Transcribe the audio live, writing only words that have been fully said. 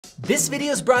This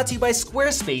video is brought to you by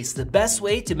Squarespace, the best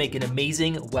way to make an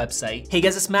amazing website. Hey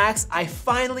guys, it's Max. I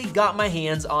finally got my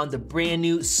hands on the brand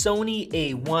new Sony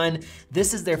A1.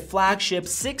 This is their flagship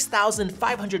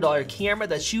 $6,500 camera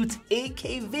that shoots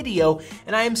 8K video,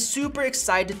 and I am super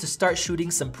excited to start shooting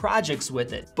some projects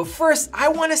with it. But first, I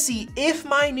wanna see if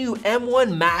my new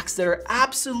M1 Macs that are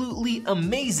absolutely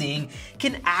amazing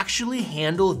can actually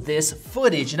handle this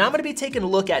footage. And I'm gonna be taking a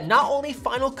look at not only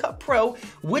Final Cut Pro,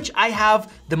 which I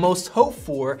have the most hope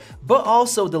for, but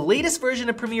also the latest version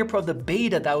of Premiere Pro, the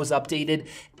beta that was updated,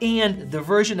 and the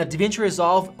version of Davinci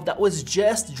Resolve that was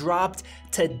just dropped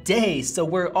today. So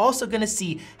we're also gonna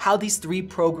see how these three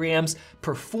programs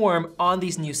perform on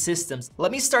these new systems.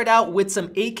 Let me start out with some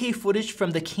 8K footage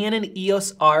from the Canon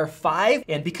EOS R5.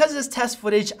 And because of this test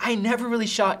footage, I never really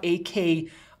shot 8K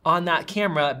on that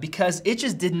camera because it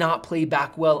just did not play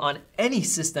back well on any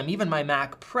system, even my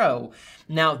Mac Pro.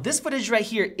 Now, this footage right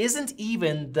here isn't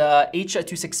even the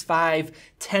H.265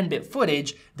 10-bit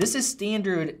footage. This is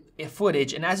standard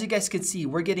footage, and as you guys can see,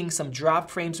 we're getting some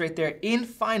dropped frames right there in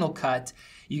Final Cut.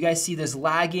 You guys see this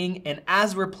lagging, and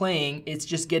as we're playing, it's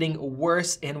just getting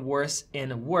worse and worse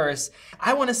and worse.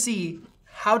 I wanna see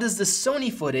how does the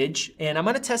Sony footage, and I'm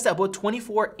gonna test out both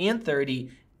 24 and 30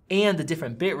 and the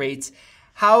different bit rates.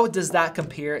 How does that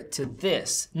compare to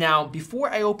this? Now, before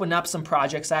I open up some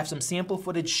projects, I have some sample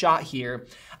footage shot here.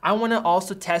 I wanna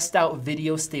also test out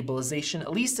video stabilization,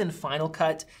 at least in Final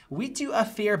Cut. We do a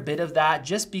fair bit of that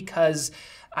just because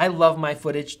I love my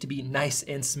footage to be nice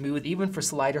and smooth. Even for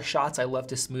slider shots, I love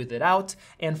to smooth it out.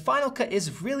 And Final Cut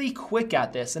is really quick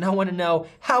at this, and I wanna know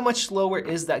how much slower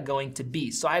is that going to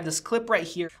be. So I have this clip right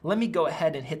here. Let me go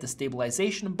ahead and hit the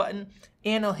stabilization button,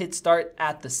 and I'll hit start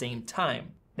at the same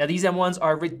time. Now these M1s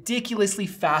are ridiculously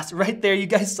fast. Right there, you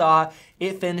guys saw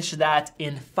it finished that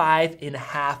in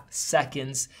 5.5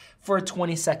 seconds for a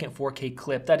 20-second 4K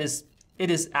clip. It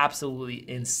is absolutely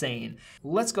insane.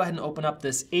 Let's go ahead and open up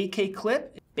this 8K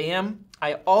clip. Bam.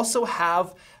 I also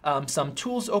have some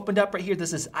tools opened up right here.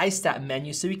 This is iStat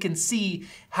menu, so we can see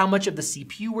how much of the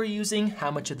CPU we're using, how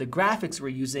much of the graphics we're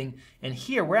using. And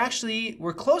here,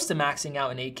 we're close to maxing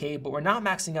out in 8K, but we're not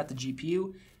maxing out the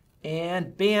GPU.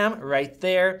 And bam, right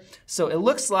there. So it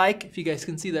looks like, if you guys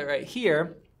can see that right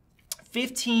here,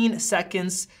 15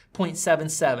 seconds,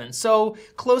 0.77. So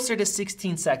closer to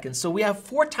 16 seconds. So we have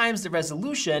 4 times the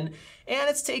resolution, and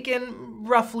it's taken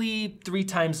roughly 3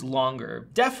 times longer.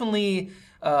 Definitely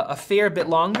a fair bit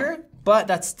longer, but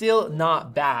that's still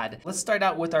not bad. Let's start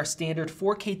out with our standard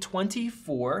 4K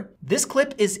 24. This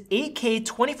clip is 8K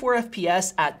 24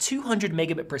 FPS at 200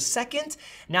 megabit per second.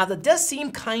 Now that does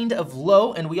seem kind of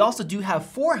low, and we also do have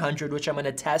 400, which I'm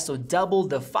gonna test, so double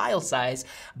the file size.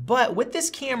 But with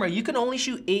this camera, you can only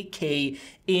shoot 8K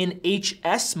in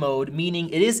HS mode,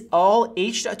 meaning it is all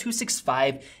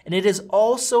H.265, and it is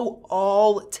also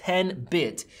all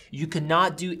 10-bit. You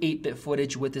cannot do 8-bit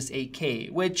footage with this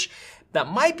 8K, which that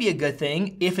might be a good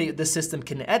thing if the system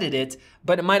can edit it,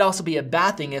 but it might also be a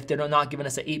bad thing if they're not giving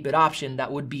us an 8-bit option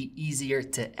that would be easier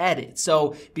to edit.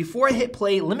 So before I hit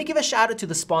play, let me give a shout out to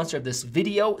the sponsor of this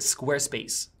video,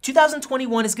 Squarespace.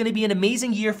 2021 is gonna be an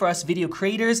amazing year for us video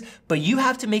creators, but you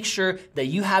have to make sure that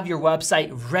you have your website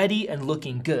ready and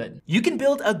looking good. You can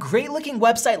build a great looking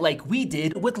website like we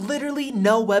did with literally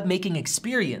no web making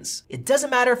experience. It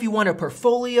doesn't matter if you want a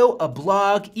portfolio, a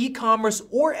blog, e-commerce,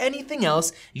 or anything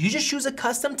else, you just choose a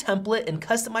custom template and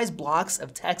customize blocks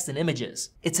of text and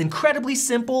images. It's incredibly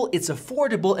simple, it's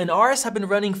affordable, and ours have been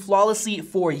running flawlessly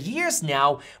for years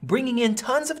now, bringing in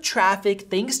tons of traffic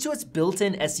thanks to its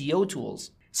built-in SEO tools.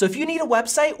 So if you need a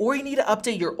website or you need to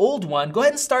update your old one, go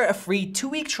ahead and start a free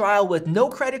 2-week trial with no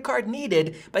credit card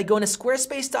needed by going to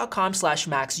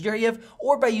squarespace.com/maxyuryev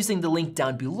or by using the link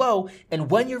down below.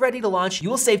 And when you're ready to launch, you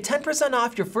will save 10%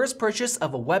 off your first purchase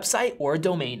of a website or a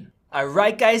domain. All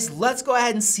right, guys, let's go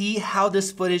ahead and see how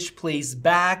this footage plays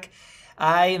back.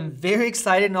 I am very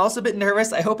excited and also a bit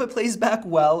nervous. I hope it plays back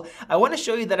well. I want to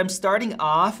show you that I'm starting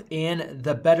off in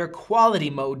the better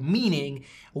quality mode, meaning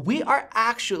we are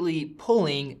actually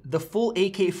pulling the full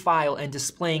 8K file and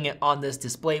displaying it on this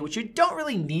display, which you don't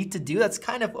really need to do. That's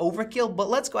kind of overkill, but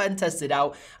let's go ahead and test it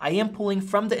out. I am pulling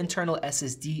from the internal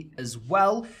SSD as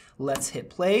well. Let's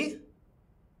hit play.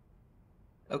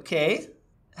 Okay,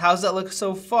 how's that look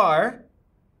so far?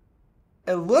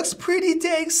 It looks pretty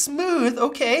dang smooth,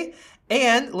 okay.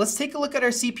 And let's take a look at our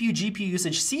CPU, GPU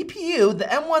usage. CPU, the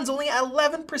M1's only at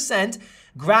 11%.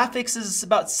 Graphics is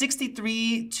about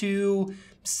 63 to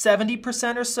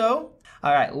 70% or so.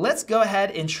 All right, let's go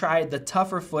ahead and try the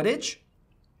tougher footage.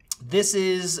 This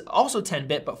is also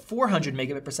 10-bit, but 400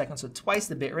 megabit per second, so twice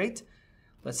the bit rate.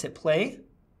 Let's hit play.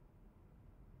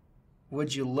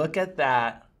 Would you look at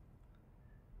that?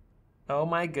 Oh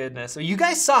my goodness. So you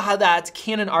guys saw how that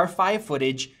Canon R5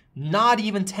 footage, not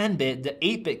even 10-bit, the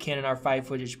 8-bit Canon R5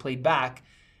 footage played back.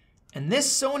 And this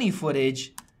Sony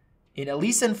footage, at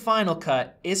least in Final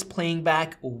Cut, is playing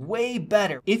back way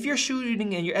better. If you're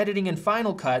shooting and you're editing in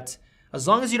Final Cut, as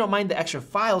long as you don't mind the extra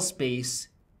file space,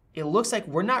 it looks like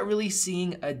we're not really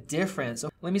seeing a difference. So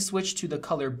let me switch to the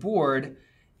color board,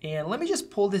 and let me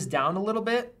just pull this down a little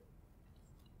bit.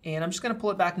 And I'm just gonna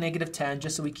pull it back -10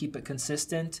 just so we keep it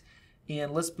consistent.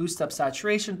 And let's boost up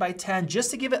saturation by 10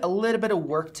 just to give it a little bit of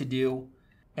work to do.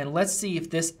 And let's see if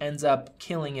this ends up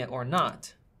killing it or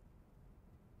not.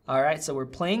 All right, so we're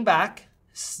playing back.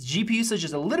 GPU usage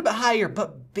is a little bit higher,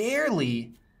 but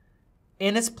barely.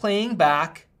 And it's playing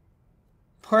back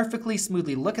perfectly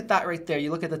smoothly. Look at that right there.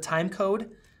 You look at the time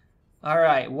code. All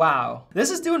right, wow. This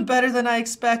is doing better than I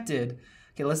expected.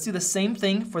 Okay, let's do the same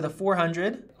thing for the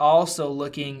 400. Also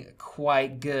looking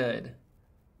quite good.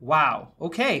 Wow,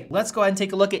 okay, let's go ahead and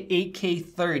take a look at 8K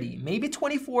 30. Maybe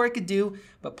 24 it could do,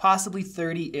 but possibly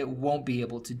 30 it won't be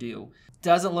able to do.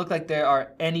 Doesn't look like there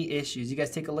are any issues. You guys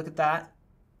take a look at that.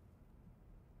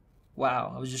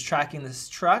 Wow, I was just tracking this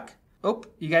truck. Oh,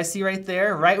 you guys see right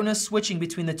there, right when I was switching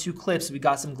between the two clips, we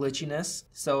got some glitchiness.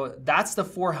 So that's the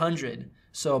 400.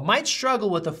 So it might struggle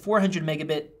with the 400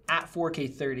 megabit at 4K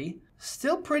 30.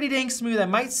 Still pretty dang smooth. I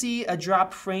might see a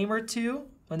dropped frame or two.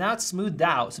 But now it's smoothed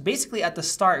out. So basically at the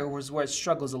start it was where it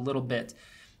struggles a little bit,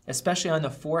 especially on the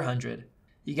 400.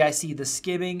 You guys see the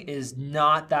skimming is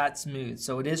not that smooth,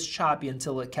 so it is choppy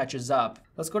until it catches up.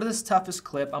 Let's go to this toughest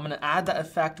clip. I'm gonna add the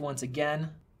effect once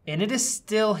again, and it is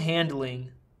still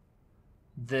handling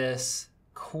this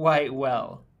quite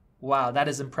well. Wow, that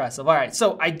is impressive. All right,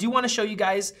 so I do wanna show you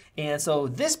guys, and so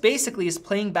this basically is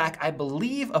playing back, I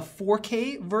believe, a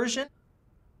 4K version.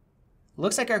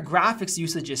 Looks like our graphics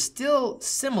usage is still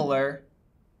similar.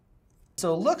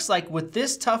 So it looks like with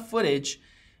this tough footage,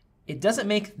 it doesn't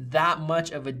make that much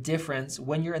of a difference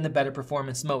when you're in the better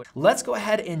performance mode. Let's go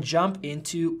ahead and jump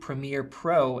into Premiere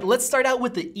Pro. Let's start out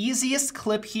with the easiest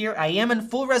clip here. I am in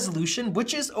full resolution,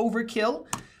 which is overkill,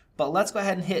 but let's go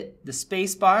ahead and hit the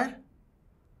space bar.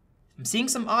 I'm seeing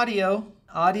some audio.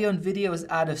 Audio and video is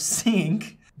out of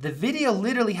sync. The video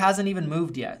literally hasn't even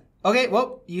moved yet. Okay,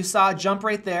 well, you saw a jump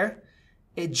right there.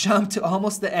 It jumped to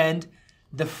almost the end.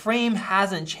 The frame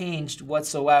hasn't changed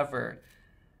whatsoever.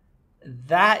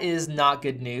 That is not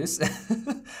good news.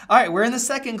 All right, we're in the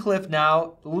second clip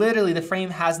now. Literally, the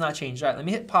frame has not changed. All right, let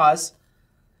me hit pause.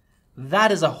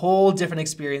 That is a whole different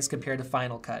experience compared to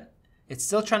Final Cut. It's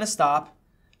still trying to stop.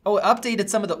 Oh, it updated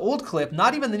some of the old clip,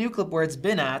 not even the new clip where it's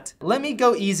been at. Let me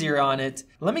go easier on it.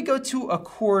 Let me go to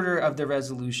 1/4 of the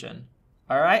resolution.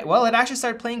 All right, well, it actually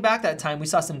started playing back that time. We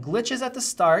saw some glitches at the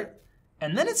start,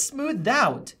 and then it smoothed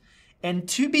out. And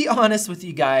to be honest with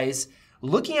you guys,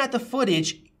 looking at the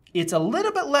footage, it's a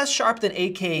little bit less sharp than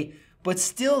 8K, but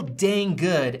still dang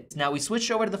good. Now we switched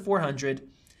over to the 400,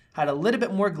 had a little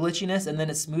bit more glitchiness, and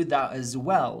then it smoothed out as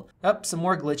well. Up, some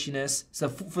more glitchiness. So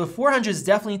for the 400 is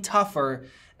definitely tougher,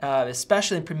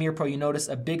 especially in Premiere Pro. You notice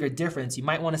a bigger difference. You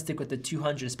might want to stick with the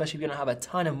 200, especially if you don't have a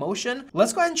ton of motion.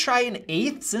 Let's go ahead and try an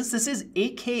 1/8, since this is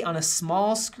 8K on a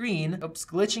small screen. Oops,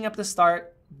 glitching up the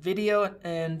start. Video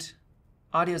and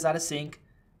audio is out of sync.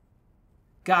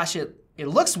 Gosh, it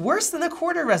looks worse than the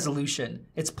 1/4 resolution.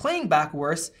 It's playing back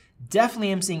worse.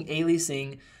 Definitely am seeing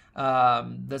aliasing.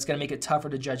 That's gonna make it tougher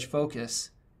to judge focus.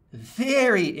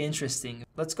 Very interesting.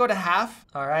 Let's go to 1/2.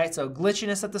 All right, so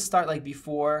glitchiness at the start like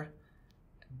before,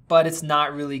 but it's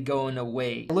not really going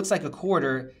away. It looks like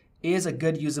 1/4 is a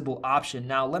good usable option.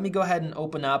 Now let me go ahead and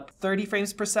open up 30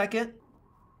 frames per second.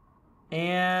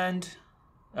 And,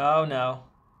 oh no.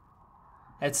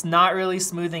 It's not really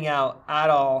smoothing out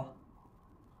at all.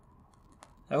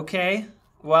 Okay,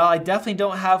 well, I definitely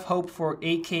don't have hope for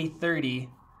 8K 30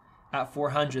 at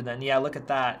 400 then. Yeah, look at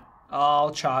that,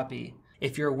 all choppy.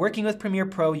 If you're working with Premiere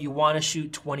Pro, you wanna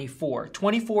shoot 24.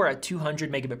 24 at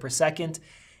 200 megabit per second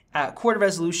at 1/4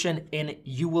 resolution, and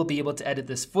you will be able to edit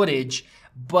this footage,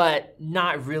 but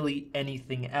not really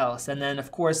anything else. And then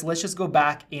of course, let's just go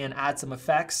back and add some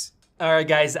effects. All right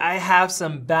guys, I have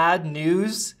some bad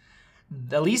news.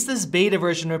 At least this beta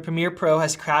version of Premiere Pro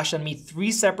has crashed on me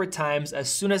 3 separate times. As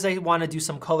soon as I want to do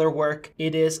some color work,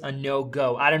 it is a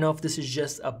no-go. I don't know if this is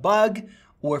just a bug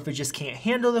or if it just can't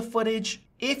handle the footage.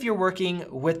 If you're working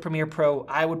with Premiere Pro,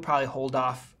 I would probably hold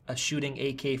off shooting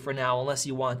 8K for now unless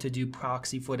you want to do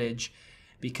proxy footage,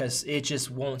 because it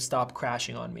just won't stop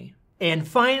crashing on me. And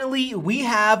finally, we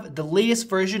have the latest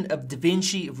version of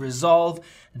Davinci Resolve.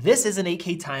 This is an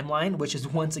 8K timeline, which is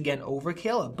once again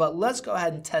overkill, but let's go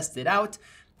ahead and test it out.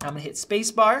 I'm gonna hit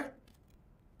spacebar.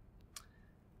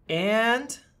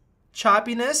 And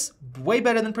choppiness, way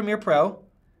better than Premiere Pro.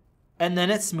 And then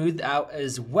it smoothed out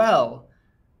as well.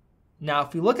 Now,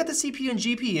 if we look at the CPU and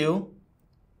GPU,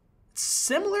 it's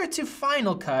similar to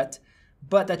Final Cut,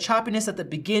 but the choppiness at the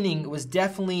beginning was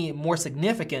definitely more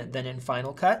significant than in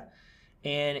Final Cut.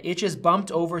 And it just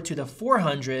bumped over to the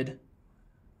 400.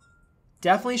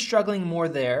 Definitely struggling more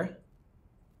there.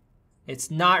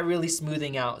 It's not really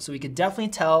smoothing out. So we could definitely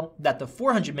tell that the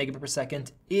 400 megabit per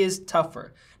second is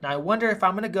tougher. Now I wonder if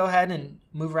I'm gonna go ahead and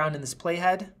move around in this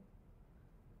playhead.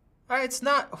 All right, it's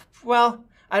not, well,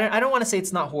 I don't wanna say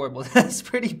it's not horrible. That's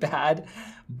pretty bad,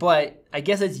 but I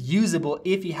guess it's usable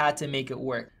if you had to make it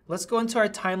work. Let's go into our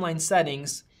timeline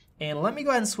settings and let me go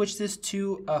ahead and switch this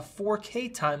to a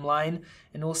 4K timeline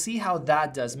and we'll see how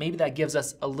that does. Maybe that gives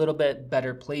us a little bit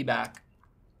better playback.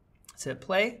 Let's hit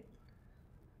play.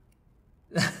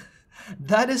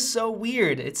 That is so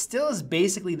weird. It still is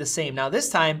basically the same. Now this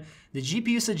time, the GPU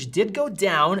usage did go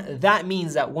down. That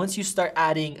means that once you start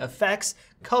adding effects,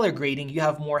 color grading, you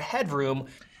have more headroom.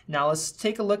 Now let's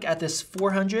take a look at this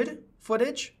 400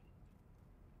 footage.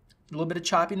 A little bit of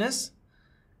choppiness,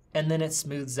 and then it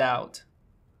smooths out.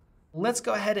 Let's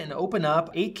go ahead and open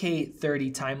up 8K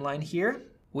 30 timeline here.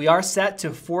 We are set to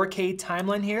 4K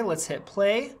timeline here. Let's hit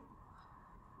play.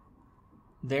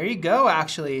 There you go,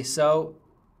 actually. So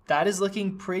that is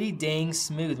looking pretty dang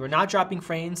smooth. We're not dropping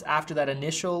frames after that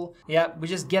initial, we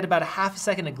just get about a half a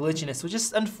second of glitchiness, which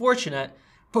is unfortunate,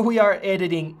 but we are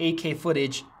editing 8K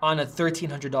footage on a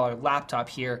 $1,300 laptop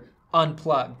here,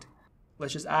 unplugged.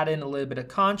 Let's just add in a little bit of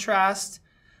contrast.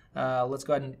 Let's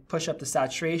go ahead and push up the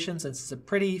saturation since it's a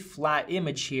pretty flat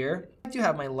image here. I do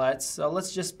have my LUTs, so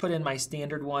let's just put in my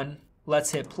standard one.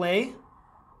 Let's hit play.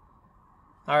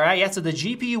 All right, yeah, so the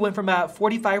GPU went from about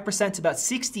 45% to about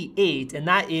 68%, and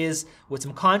that is with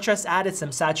some contrast added,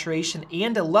 some saturation,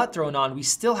 and a LUT thrown on, we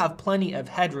still have plenty of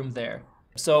headroom there.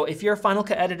 So if you're a Final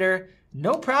Cut editor,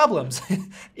 no problems.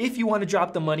 If you want to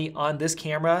drop the money on this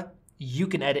camera, you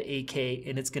can edit 8K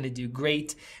and it's gonna do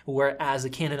great, whereas a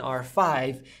Canon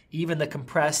R5, even the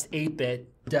compressed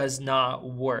 8-bit does not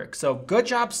work. So good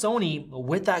job Sony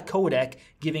with that codec,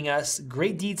 giving us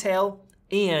great detail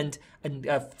and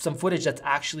some footage that's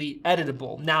actually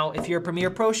editable. Now, if you're a Premiere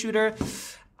Pro shooter,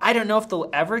 I don't know if they'll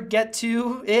ever get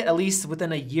to it, at least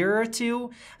within a year or two.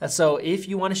 So if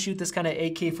you want to shoot this kind of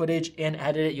 8K footage and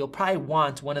edit it, you'll probably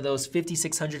want one of those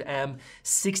 5600M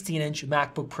 16-inch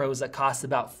MacBook Pros that cost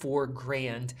about $4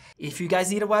 grand. If you guys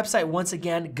need a website, once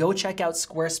again, go check out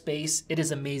Squarespace. It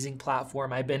is an amazing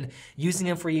platform. I've been using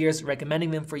them for years, recommending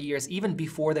them for years, even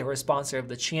before they were a sponsor of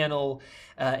the channel.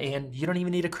 And you don't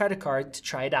even need a credit card to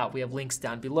try it out. We have links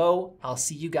down below. I'll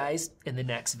see you guys in the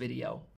next video.